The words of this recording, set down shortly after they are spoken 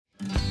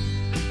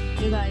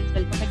Hey guys,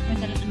 welcome back to my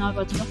channel and now we're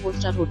watching a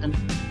 4-star hotel.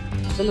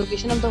 The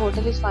location of the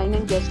hotel is fine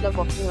and guests love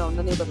walking around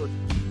the neighborhood.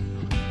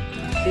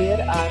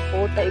 There are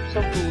 4 types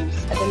of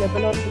rooms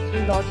available on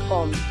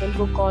booking.com. You can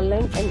book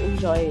online and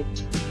enjoy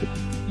it.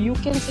 You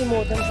can see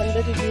more than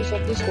 100 reviews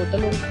of this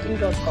hotel on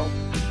booking.com.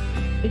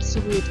 Its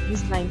review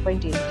is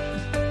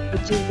 9.8,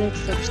 which is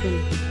exceptional.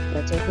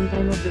 The check-in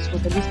time of this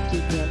hotel is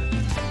 3 p.m.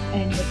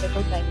 and the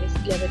check-out time is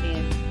 11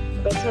 a.m.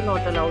 Pets are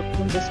not allowed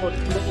in this hotel.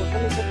 The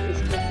hotel is a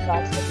physical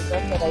class that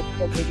reserves the right to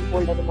temporarily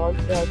hold an amount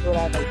prior to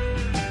arrival.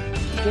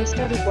 Guests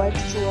are required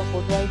to show a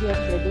photo ID or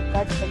credit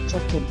card at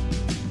check-in.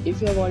 If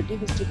you have already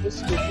visited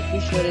this hotel,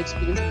 please share your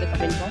experience in the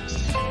comment box.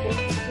 For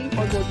booking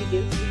or more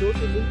details, below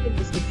the link in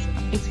description.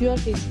 If you are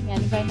facing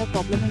any kind of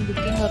problem in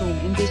booking a room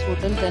in this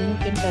hotel, then you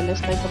can tell us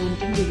by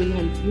commenting. We will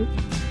help you.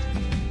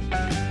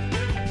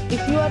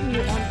 If you are new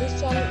on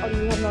this channel or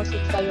you have not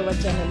subscribed our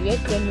channel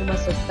yet, then you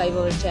must subscribe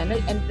our channel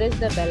and press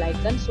the bell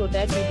icon so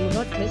that you do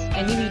not miss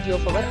any video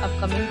of our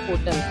upcoming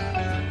hotel.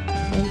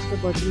 Thanks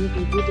for watching the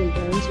video till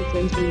the end. So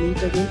friends, we will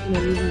meet again in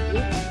a new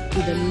video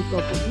with a new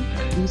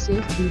property. Be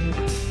safe, be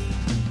happy.